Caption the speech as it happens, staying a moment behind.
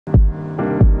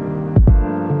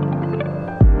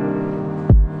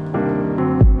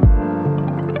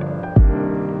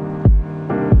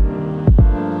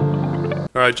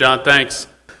All right, John, thanks.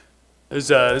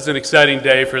 This is an exciting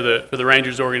day for the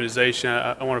Rangers organization.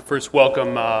 I want to first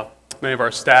welcome many of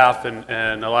our staff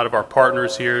and a lot of our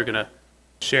partners here. Going to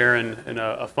share in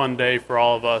a fun day for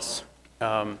all of us.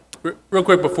 Real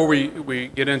quick before we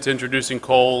get into introducing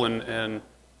Kole and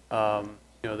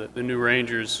the new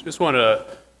Rangers, just want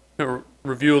to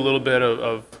review a little bit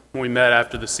of when we met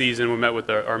after the season. We met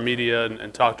with our media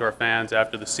and talked to our fans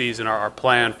after the season, our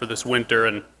plan for this winter.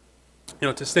 And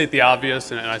to state the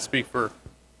obvious, and I speak for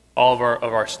all of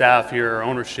our staff here, our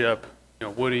ownership,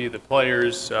 Woody, the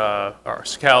players, our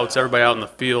scouts, everybody out in the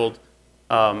field.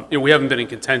 We haven't been in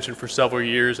contention for several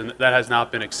years, and that has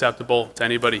not been acceptable to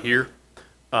anybody here.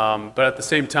 But at the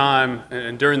same time,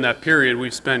 and during that period,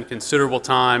 we've spent considerable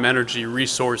time, energy,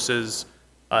 resources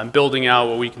building out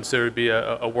what we consider to be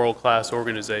a world-class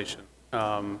organization.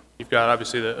 You've got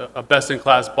obviously a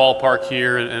best-in-class ballpark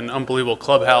here and an unbelievable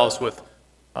clubhouse with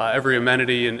every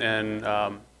amenity and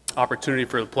opportunity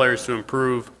for the players to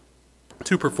improve.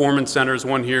 2 performance centers,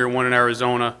 one here, one in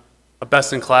Arizona, a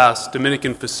best-in-class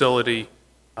Dominican facility,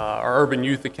 our Urban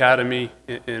Youth Academy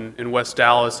in West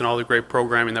Dallas and all the great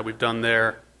programming that we've done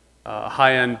there, a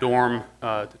high-end dorm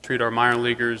to treat our minor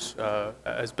leaguers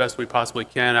as best we possibly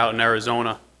can out in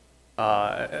Arizona,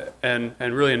 and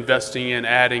really investing in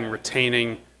adding,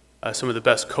 retaining some of the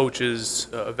best coaches,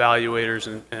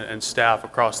 evaluators, and staff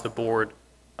across the board.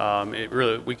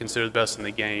 We consider the best in the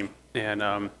game,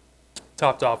 and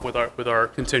topped off with our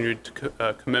continued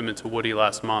commitment to Woody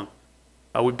last month.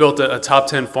 We built a top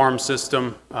 10 farm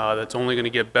system that's only going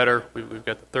to get better. We've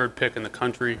got the 3rd pick in the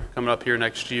country coming up here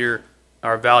next year.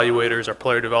 Our evaluators, our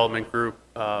player development group,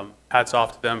 hats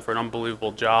off to them for an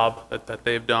unbelievable job that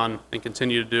they've done and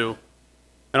continue to do.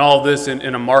 And all of this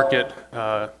in a market,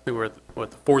 we're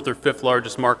the 4th or 5th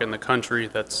largest market in the country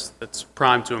that's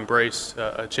primed to embrace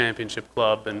a championship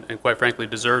club and quite frankly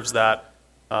deserves that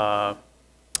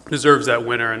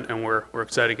winner, and we're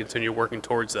excited to continue working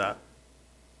towards that.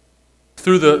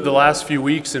 Through the last few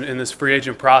weeks in this free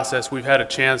agent process, we've had a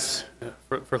chance,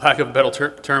 for lack of a better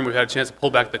term, we've had a chance to pull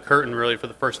back the curtain really for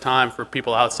the first time for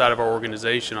people outside of our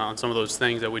organization on some of those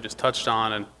things that we just touched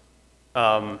on.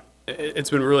 And it's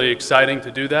been really exciting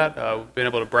to do that. We've been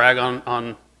able to brag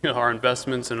on our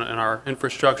investments and our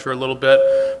infrastructure a little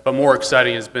bit, but more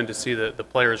exciting has been to see the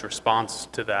players' response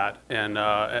to that, and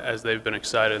as they've been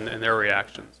excited in their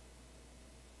reactions.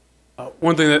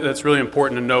 One thing that's really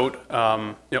important to note,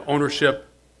 ownership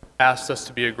asked us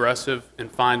to be aggressive in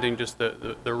finding just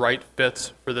the right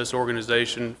fits for this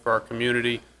organization, for our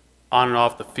community, on and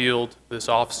off the field this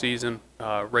offseason.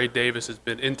 Ray Davis has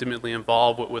been intimately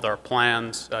involved with our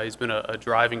plans. He's been a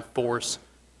driving force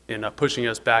in pushing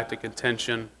us back to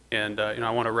contention. And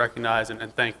I want to recognize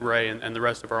and thank Ray and the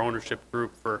rest of our ownership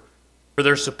group for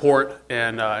their support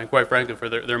and quite frankly for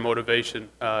their motivation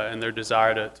and their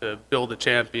desire to build a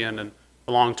champion and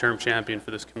a long-term champion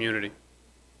for this community.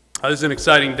 This is an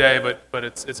exciting day, but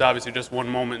it's obviously just one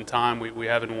moment in time. We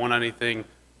haven't won anything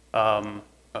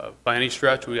by any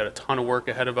stretch. We've got a ton of work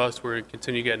ahead of us. We're going to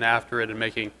continue getting after it and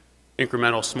making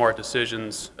incremental smart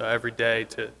decisions every day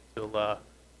till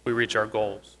we reach our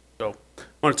goals. So I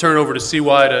want to turn it over to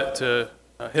CY to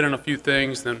hit on a few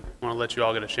things, then I want to let you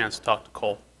all get a chance to talk to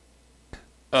Kole.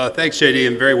 Thanks, JD,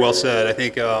 and very well said. I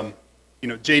think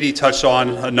JD touched on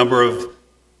a number of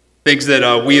things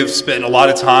that we have spent a lot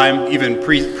of time, even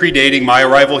predating my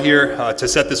arrival here, to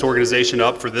set this organization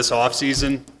up for this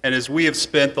offseason. And as we have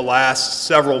spent the last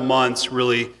several months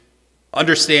really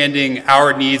understanding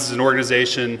our needs as an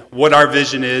organization, what our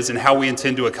vision is, and how we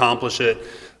intend to accomplish it,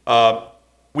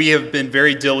 we have been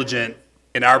very diligent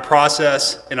in our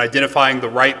process in identifying the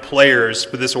right players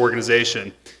for this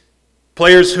organization.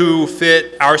 Players who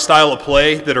fit our style of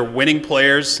play, that are winning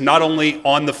players, not only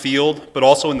on the field, but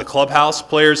also in the clubhouse,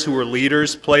 players who are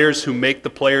leaders, players who make the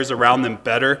players around them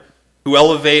better, who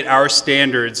elevate our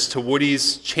standards to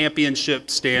Woody's championship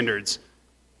standards.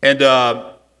 And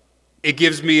it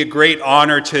gives me a great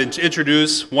honor to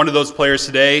introduce one of those players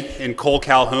today in Kole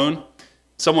Calhoun,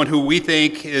 someone who we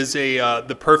think is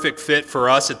the perfect fit for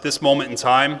us at this moment in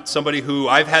time, somebody who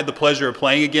I've had the pleasure of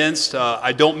playing against.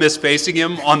 I don't miss facing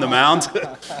him on the mound.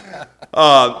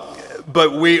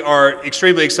 But we are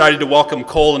extremely excited to welcome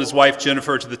Kole and his wife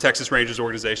Jennifer to the Texas Rangers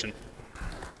organization.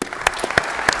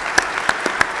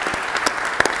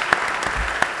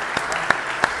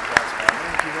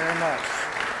 Thank you very much.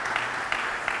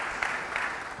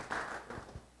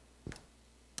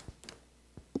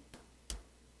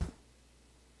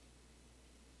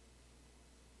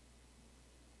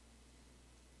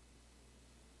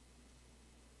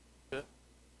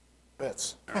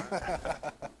 Bits. All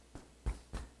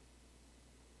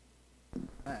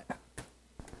right.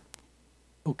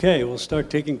 Okay, we'll start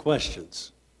taking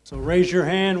questions. So raise your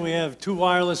hand. We have 2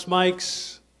 wireless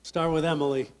mics. Start with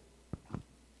Emily.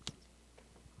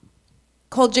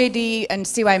 Kole, JD, and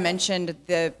CY mentioned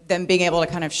them being able to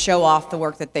kind of show off the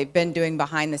work that they've been doing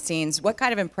behind the scenes. What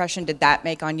kind of impression did that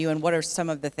make on you, and what are some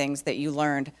of the things that you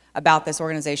learned about this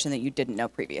organization that you didn't know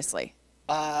previously?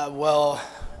 Well,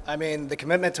 I mean, the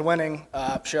commitment to winning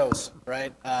shows,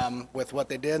 right? With what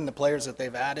they did and the players that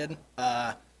they've added,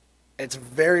 it's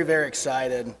very, very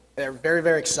excited. They're very,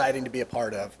 very exciting to be a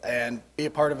part of, and be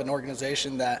a part of an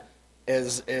organization that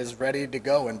is ready to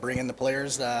go and bring in the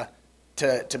players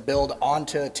to build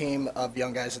onto a team of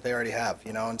young guys that they already have,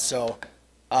 you know. And so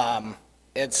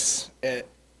it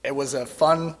was a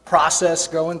fun process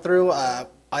going through.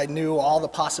 I knew all the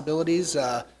possibilities,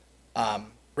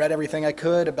 read everything I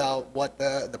could about what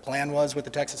the plan was with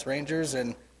the Texas Rangers,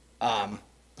 and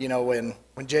you know, when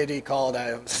JD called,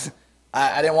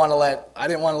 I didn't want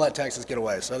to let Texas get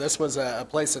away. So this was a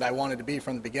place that I wanted to be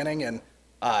from the beginning, and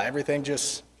everything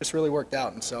just really worked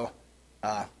out. And so,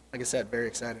 like I said, very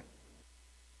excited.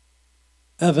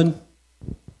 Evan.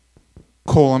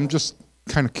 Kole, I'm just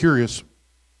kind of curious.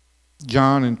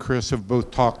 John and Chris have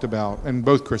both talked about, and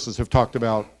both Chris's have talked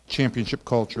about championship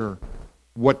culture,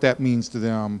 what that means to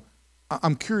them.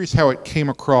 I'm curious how it came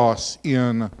across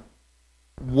in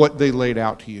what they laid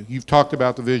out to you. You've talked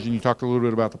about the vision, you talked a little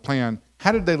bit about the plan.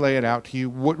 How did they lay it out to you?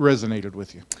 What resonated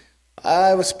with you?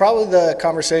 It was probably the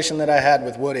conversation that I had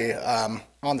with Woody on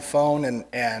the phone,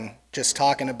 and just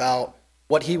talking about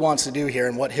what he wants to do here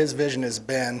and what his vision has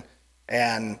been,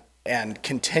 and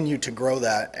continue to grow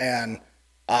that. And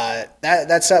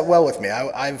that sat well with me.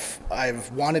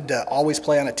 I've wanted to always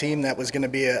play on a team that was going to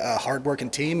be a hard-working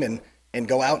team and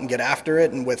go out and get after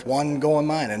it, and with one goal in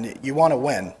mind. And you want to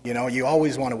win, you know, you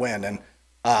always want to win. And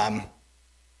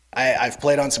I've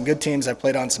played on some good teams, I've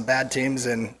played on some bad teams,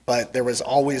 but there was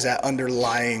always that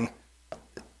underlying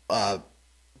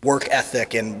work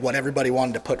ethic and what everybody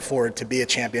wanted to put forward to be a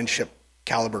championship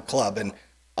caliber club. And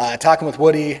talking with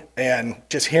Woody and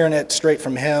just hearing it straight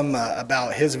from him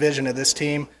about his vision of this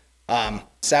team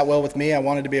sat well with me. I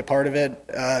wanted to be a part of it,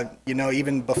 you know,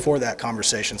 even before that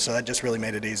conversation. So that just really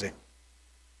made it easy.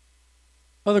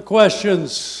 Other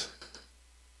questions?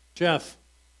 Jeff.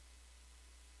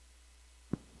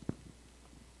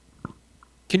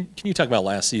 Can you talk about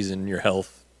last season, your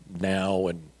health now,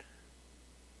 and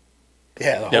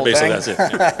yeah, the whole basically thing.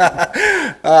 that's it.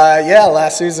 Yeah. Yeah,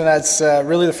 last season that's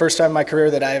really the first time in my career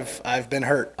that I've been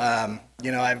hurt.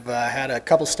 You know, I've had a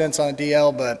couple stints on the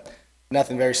DL, but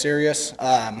nothing very serious.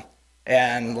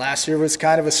 And last year was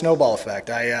kind of a snowball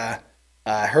effect. I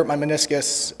hurt my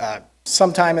meniscus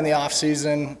sometime in the off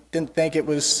season. Didn't think it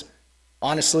was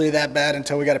honestly that bad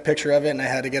until we got a picture of it, and I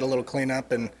had to get a little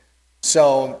cleanup. And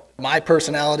so my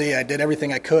personality, I did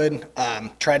everything I could,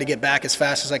 tried to get back as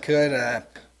fast as I could.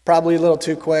 Probably a little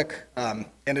too quick.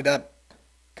 Ended up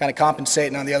kind of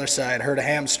compensating on the other side. Hurt a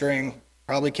hamstring.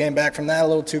 Probably came back from that a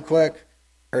little too quick.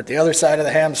 Hurt the other side of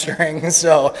the hamstring.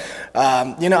 So,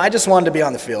 you know, I just wanted to be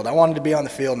on the field. I wanted to be on the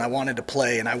field, and I wanted to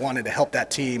play, and I wanted to help that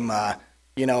team,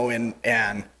 you know,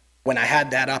 and when I had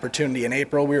that opportunity in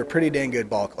April, we were a pretty dang good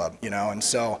ball club, you know. And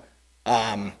so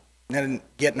then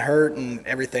getting hurt and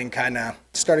everything kind of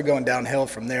started going downhill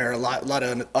from there. A lot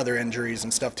of other injuries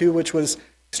and stuff too, which was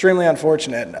extremely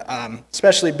unfortunate,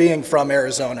 especially being from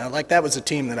Arizona. Like, that was a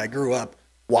team that I grew up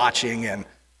watching, and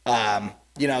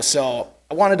you know, so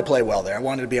I wanted to play well there. I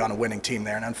wanted to be on a winning team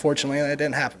there, and unfortunately, it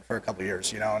didn't happen for a couple of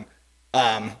years, you know.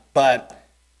 And but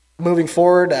moving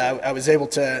forward, I was able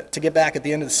to get back at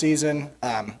the end of the season,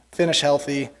 finish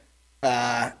healthy,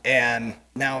 and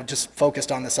now just focused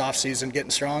on this off season,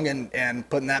 getting strong, and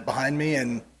putting that behind me,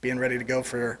 and being ready to go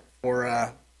for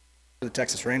the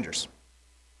Texas Rangers.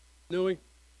 Nui.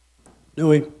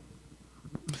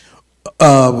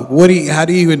 How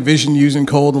do you envision using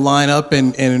Kole to line up?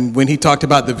 And when he talked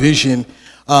about the vision,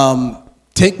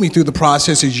 take me through the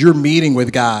process as you're meeting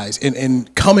with guys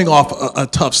and coming off a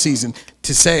tough season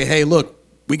to say, hey, look,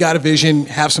 we got a vision,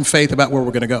 have some faith about where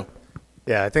we're going to go.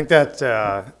 Yeah, I think that,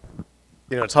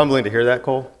 you know, it's humbling to hear that,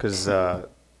 Kole, because,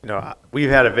 you know, we've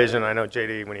had a vision. I know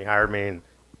JD, when he hired me, and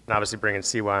obviously bringing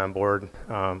CY on board,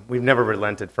 we've never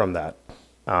relented from that.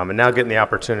 And now getting the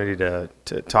opportunity to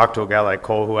talk to a guy like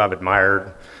Kole, who I've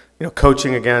admired, you know,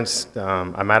 coaching against,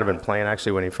 I might have been playing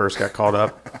actually when he first got called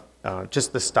up.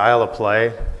 Just the style of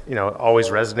play, you know, always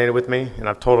resonated with me. And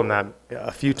I've told him that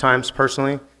a few times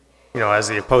personally, you know, as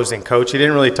the opposing coach. He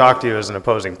didn't really talk to you as an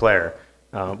opposing player,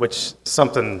 which is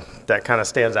something that kind of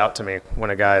stands out to me when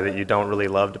a guy that you don't really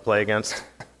love to play against,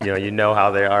 you know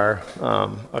how they are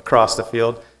across the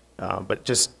field. But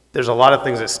just there's a lot of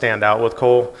things that stand out with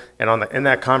Kole, and in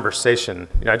that conversation,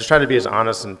 I just try to be as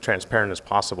honest and transparent as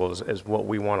possible as what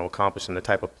we want to accomplish and the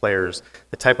type of players,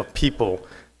 the type of people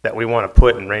that we want to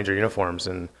put in Ranger uniforms.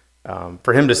 And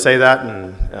for him to say that,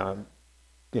 and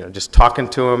just talking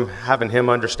to him, having him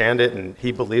understand it, and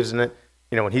he believes in it.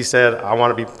 When he said, "I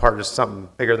want to be part of something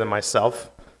bigger than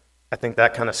myself," I think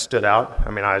that kind of stood out. I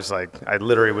mean, I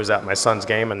literally was at my son's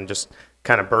game and just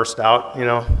kind of burst out,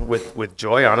 with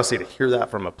joy, honestly, to hear that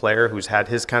from a player who's had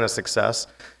his kind of success.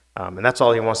 And that's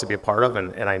all he wants to be a part of.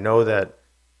 And I know that,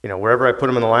 wherever I put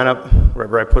him in the lineup,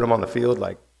 wherever I put him on the field,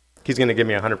 he's going to give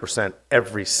me 100%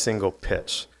 every single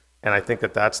pitch. And I think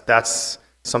that's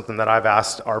something that I've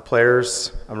asked our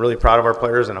players. I'm really proud of our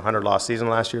players. In a 100-loss season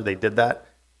last year, they did that.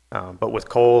 But with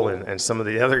Kole and some of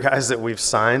the other guys that we've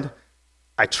signed,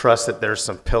 I trust that there's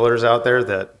some pillars out there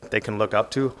that they can look up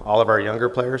to, all of our younger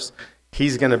players.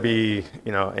 He's going to be,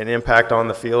 an impact on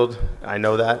the field. I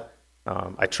know that.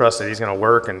 I trust that he's going to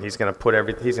work and he's going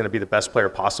to he's going to be the best player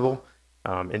possible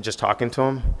in just talking to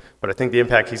him. But I think the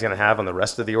impact he's going to have on the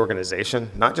rest of the organization,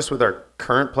 not just with our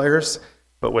current players,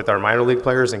 but with our minor league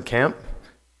players in camp,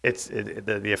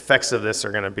 the effects of this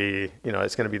are going to be,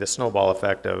 it's going to be the snowball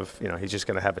effect of, he's just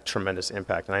going to have a tremendous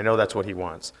impact. And I know that's what he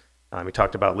wants. He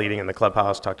talked about leading in the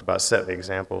clubhouse, talked about setting the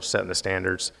example, setting the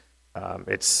standards.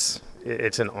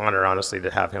 It's an honor, honestly, to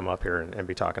have him up here and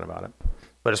be talking about it.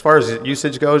 But as far as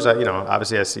usage goes,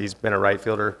 obviously he's been a right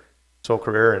fielder his whole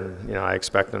career, and I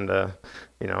expect him to,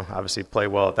 obviously play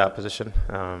well at that position.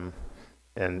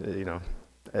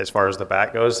 As far as the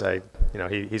bat goes,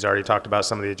 he's already talked about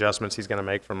some of the adjustments he's going to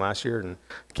make from last year, and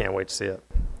I can't wait to see it.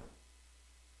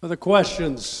 Other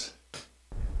questions?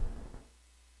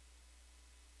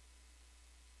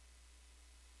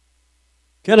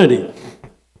 Kennedy.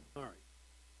 All right.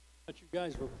 But you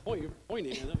guys were pointing, I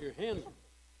know your hands.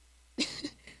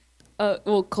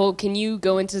 Well, Kole, can you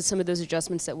go into some of those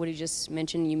adjustments that Woody just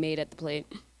mentioned you made at the plate?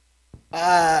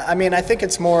 I think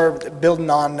it's more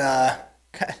building on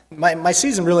my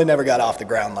season really never got off the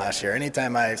ground last year.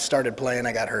 Anytime I started playing,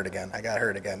 I got hurt again.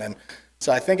 And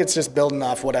so I think it's just building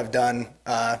off what I've done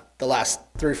the last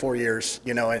 3 or 4 years,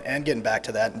 and getting back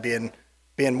to that and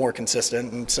being more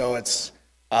consistent. And so it's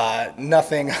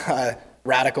nothing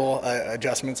radical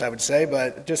adjustments, I would say,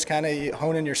 but just kind of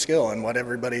honing your skill and what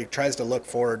everybody tries to look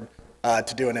forward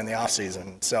to doing in the off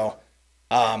season. So,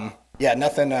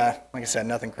 nothing, like I said,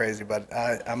 nothing crazy, but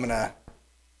I'm going to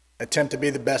attempt to be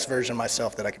the best version of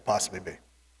myself that I could possibly be.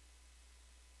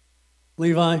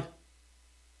 Levi?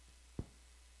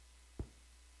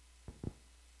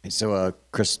 So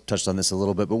Chris touched on this a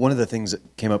little bit, but one of the things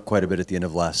that came up quite a bit at the end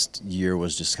of last year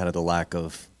was just kind of the lack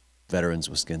of veterans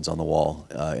with skins on the wall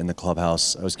in the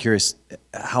clubhouse. I was curious,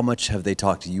 how much have they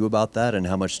talked to you about that, and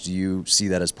how much do you see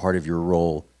that as part of your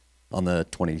role on the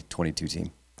 2022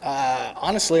 team?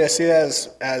 Honestly, I see it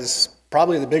as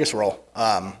probably the biggest role,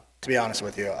 to be honest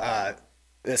with you.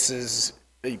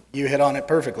 You hit on it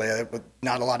perfectly, with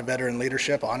not a lot of veteran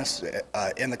leadership,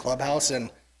 in the clubhouse,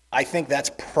 and I think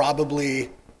that's probably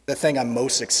the thing I'm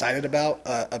most excited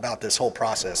about this whole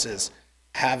process, is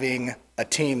having a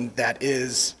team that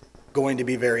is going to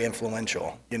be very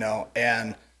influential,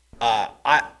 and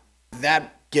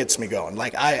that gets me going.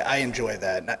 I enjoy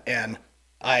that, and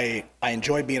I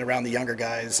enjoy being around the younger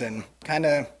guys and kind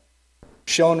of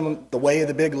showing them the way of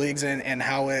the big leagues and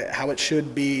how it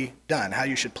should be done, how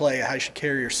you should play, how you should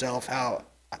carry yourself, how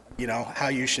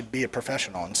you should be a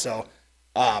professional. And so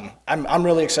I'm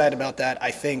really excited about that.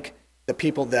 I think the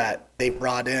people that they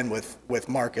brought in with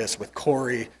Marcus, with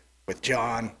Corey, with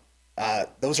John,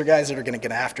 those are guys that are going to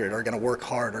get after it, are going to work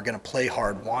hard, are going to play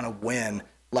hard, want to win.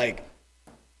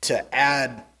 To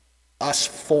add us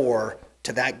 4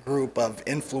 to that group of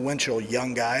influential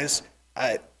young guys,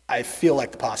 I feel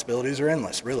like the possibilities are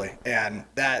endless, really, and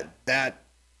that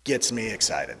gets me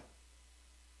excited.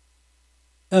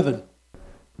 Evan.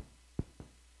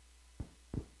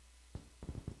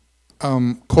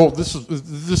 Kole,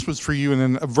 this was for you, and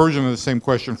then a version of the same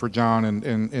question for John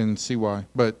and CY.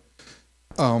 But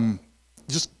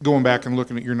just going back and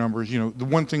looking at your numbers, the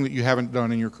one thing that you haven't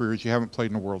done in your career is you haven't played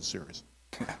in a World Series.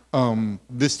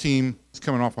 This team is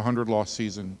coming off a 100-loss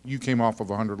season. You came off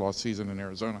of a 100-loss season in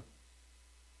Arizona.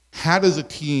 How does a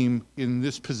team in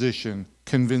this position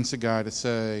convince a guy to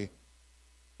say,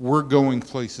 we're going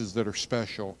places that are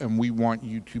special and we want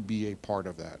you to be a part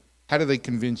of that? How do they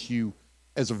convince you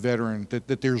as a veteran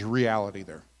that there's reality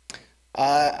there?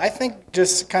 I think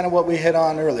just kind of what we hit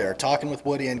on earlier, talking with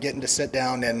Woody and getting to sit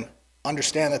down and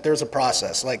understand that there's a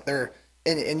process.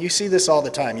 And you see this all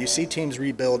the time. You see teams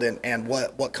rebuild and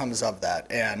what comes of that.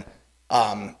 And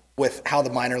with how the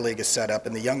minor league is set up,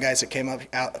 and the young guys that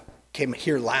came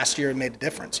here last year and made a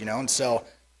difference, you know. And so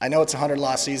I know it's a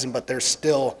 100-loss season, but there's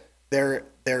still there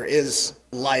is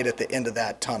light at the end of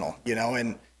that tunnel, you know.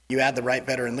 And you add the right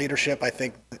veteran leadership, I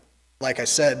think, like I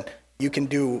said, you can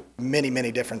do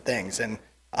many different things. And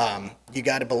you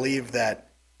got to believe that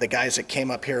the guys that came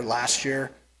up here last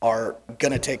year are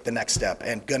going to take the next step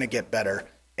and going to get better.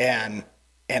 And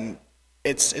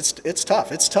it's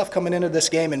tough. It's tough coming into this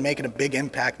game and making a big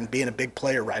impact and being a big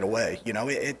player right away. You know,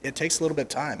 it takes a little bit of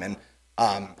time. And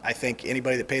I think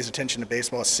anybody that pays attention to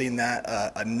baseball has seen that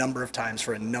a number of times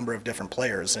for a number of different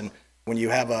players. And when you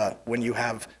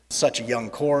have such a young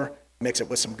core, mix it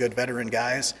with some good veteran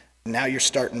guys, now you're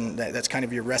starting. That's kind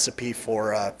of your recipe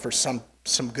for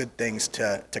some good things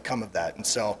to come of that. And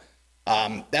so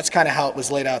that's kind of how it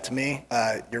was laid out to me.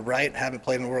 You're right, haven't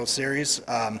played in the World Series,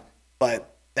 but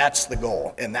that's the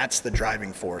goal, and that's the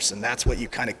driving force, and that's what you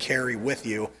kind of carry with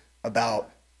you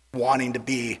about wanting to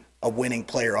be a winning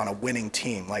player on a winning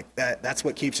team. Like that's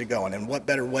what keeps you going. And what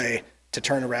better way to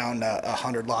turn around a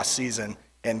 100-loss season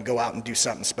and go out and do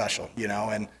something special, you know?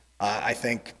 And I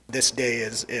think this day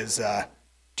is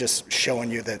just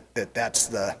showing you that that's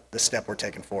the step we're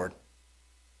taking forward.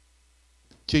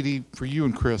 JD, for you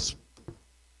and Chris,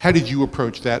 how did you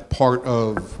approach that part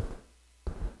of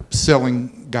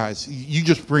selling guys? You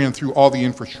just ran through all the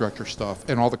infrastructure stuff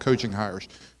and all the coaching hires,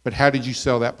 but how did you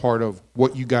sell that part of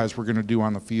what you guys were going to do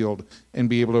on the field and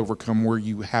be able to overcome where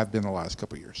you have been the last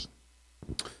couple of years?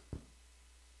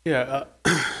 Yeah,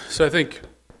 so I think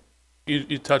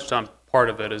you touched on part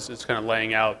of it is it's kind of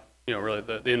laying out, you know, really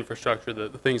the infrastructure, the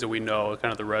things that we know,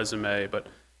 kind of the resume. But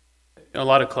a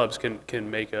lot of clubs can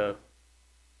make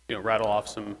rattle off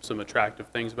some attractive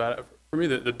things about it. For me,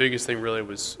 the biggest thing really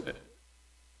was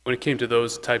when it came to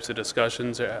those types of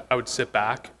discussions, I would sit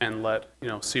back and let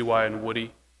CY and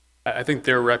Woody. I think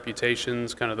their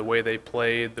reputations, kind of the way they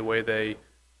played, the way they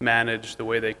manage, the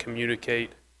way they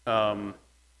communicate. I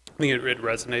think it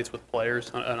resonates with players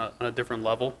on a different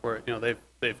level. Where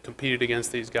they've competed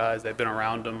against these guys, they've been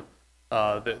around them.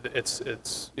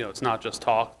 It's not just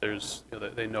talk. There's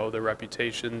they know their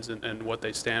reputations and what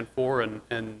they stand for,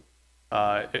 and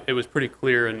it was pretty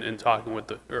clear in talking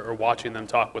with or watching them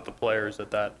talk with the players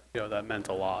that meant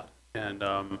a lot. And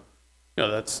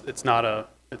it's not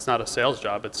a sales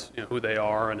job. It's who they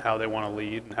are and how they want to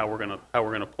lead and how we're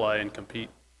gonna play and compete.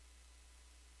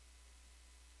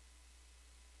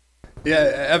 Yeah,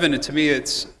 Evan, to me,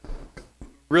 it's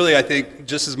really, I think,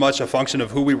 just as much a function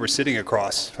of who we were sitting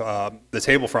across the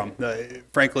table from.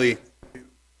 Frankly,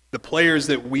 the players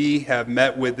that we have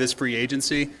met with this free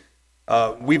agency,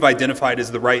 we've identified as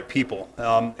the right people.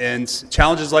 And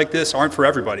challenges like this aren't for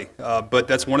everybody. But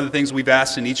that's one of the things we've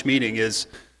asked in each meeting is,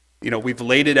 we've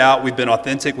laid it out, we've been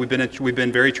authentic, we've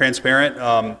been very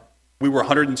transparent. We were a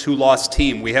 102-loss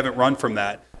team. We haven't run from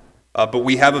that. But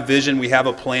we have a vision, we have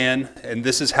a plan, and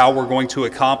this is how we're going to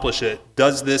accomplish it.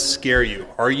 Does this scare you?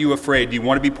 Are you afraid? Do you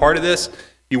want to be part of this? Do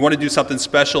you want to do something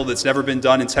special that's never been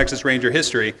done in Texas Ranger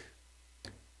history?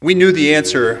 We knew the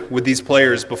answer with these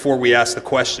players before we asked the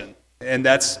question, and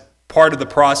that's part of the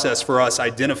process for us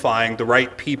identifying the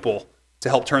right people to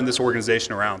help turn this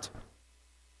organization around.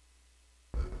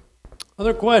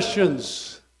 Other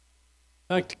questions?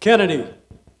 Back to Kennedy.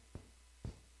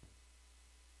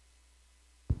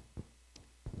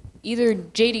 Either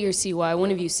JD or CY,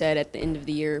 one of you said at the end of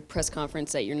the year press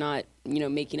conference that you're not,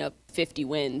 making up 50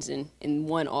 wins in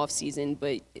one off season,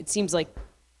 but it seems like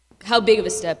how big of a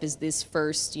step is this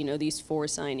first, these 4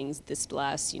 signings this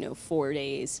last, 4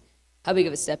 days? How big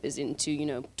of a step is into,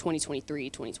 2023,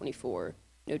 2024,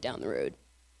 down the road?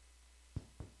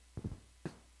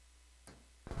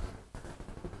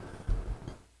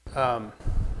 I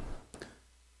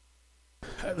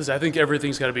think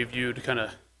everything's got to be viewed kind of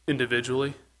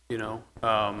individually.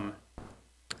 I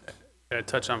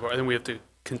touched on. I think we have to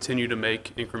continue to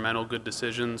make incremental good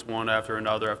decisions, one after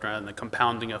another, and the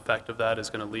compounding effect of that is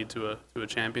going to lead to a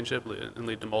championship and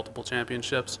lead to multiple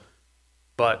championships.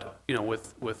 But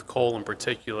with Kole in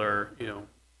particular,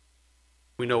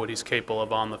 we know what he's capable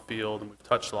of on the field, and we've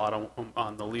touched a lot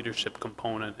on the leadership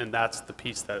component, and that's the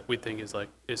piece that we think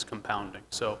is compounding.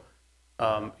 So,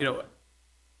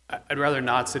 I'd rather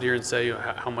not sit here and say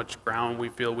how much ground we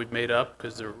feel we've made up,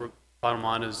 because the bottom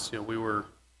line is we were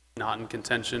not in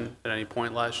contention at any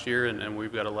point last year, and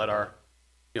we've got to let our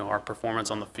performance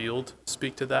on the field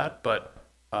speak to that. But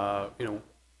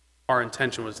our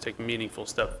intention was to take a meaningful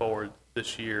step forward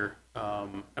this year,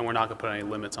 and we're not going to put any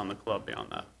limits on the club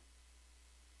beyond that.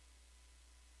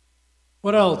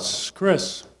 What else,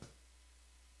 Chris?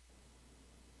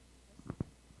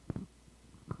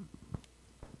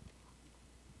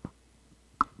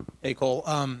 Hey, Cole.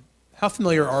 How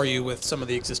familiar are you with some of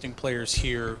the existing players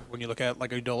here when you look at like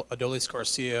Adolis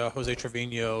Garcia, Jose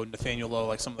Trevino, Nathaniel Lowe,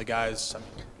 like some of the guys? I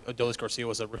mean, Adolis Garcia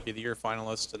was a Rookie of the Year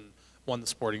finalist and won the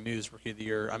Sporting News Rookie of the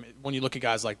Year. I mean, when you look at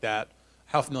guys like that,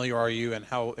 how familiar are you and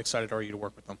how excited are you to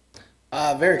work with them?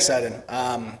 Very excited.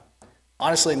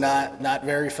 Honestly, not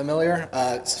very familiar,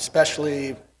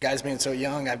 especially guys being so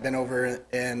young. I've been over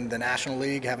in the National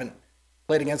League, haven't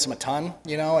played against them a ton,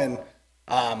 you know,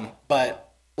 but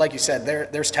like you said,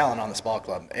 there's talent on this ball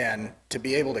club, and to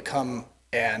be able to come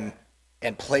and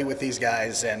play with these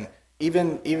guys, and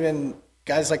even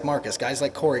guys like Marcus, guys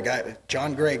like Corey,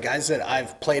 John Gray, guys that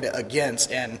I've played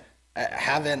against and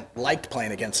haven't liked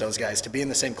playing against those guys, to be in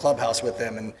the same clubhouse with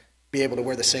them and be able to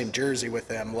wear the same jersey with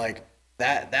them, like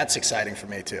that's exciting for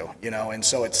me too, you know. And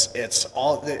so it's this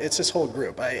whole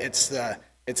group. It's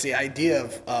the idea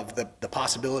of the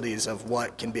possibilities of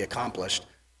what can be accomplished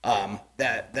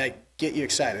that get you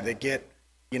excited. They get,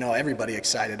 you know, everybody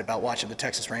excited about watching the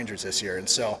Texas Rangers this year. And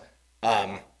so,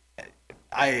 like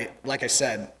I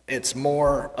said, it's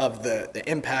more of the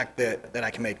impact that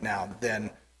I can make now than,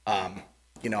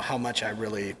 you know, how much I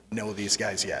really know these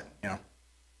guys yet, you know.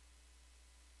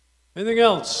 Anything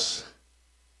else?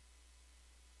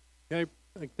 Okay,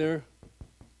 back there.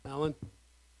 Alan?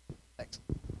 Thanks.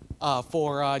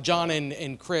 For John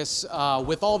and Chris,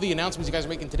 with all the announcements you guys are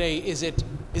making today, is it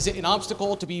an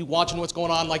obstacle to be watching what's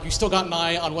going on? Like, you still got an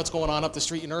eye on what's going on up the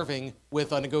street in Irving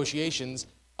with negotiations.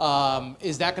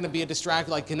 Is that going to be a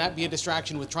distraction? Like, can that be a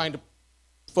distraction with trying to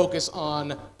focus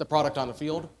on the product on the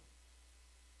field?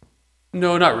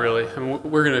 No, not really. I mean,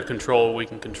 we're going to control what we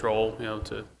can control. You know,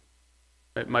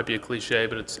 it might be a cliche,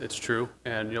 but it's true.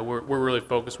 And you know, we're really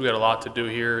focused. We got a lot to do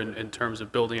here in terms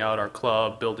of building out our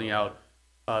club, building out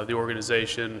the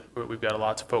organization. We've got a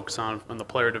lot to focus on the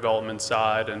player development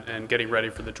side and getting ready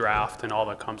for the draft and all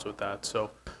that comes with that.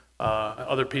 So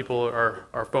other people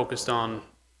are focused on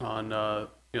you know,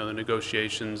 the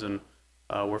negotiations, and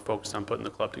we're focused on putting the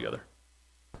club together.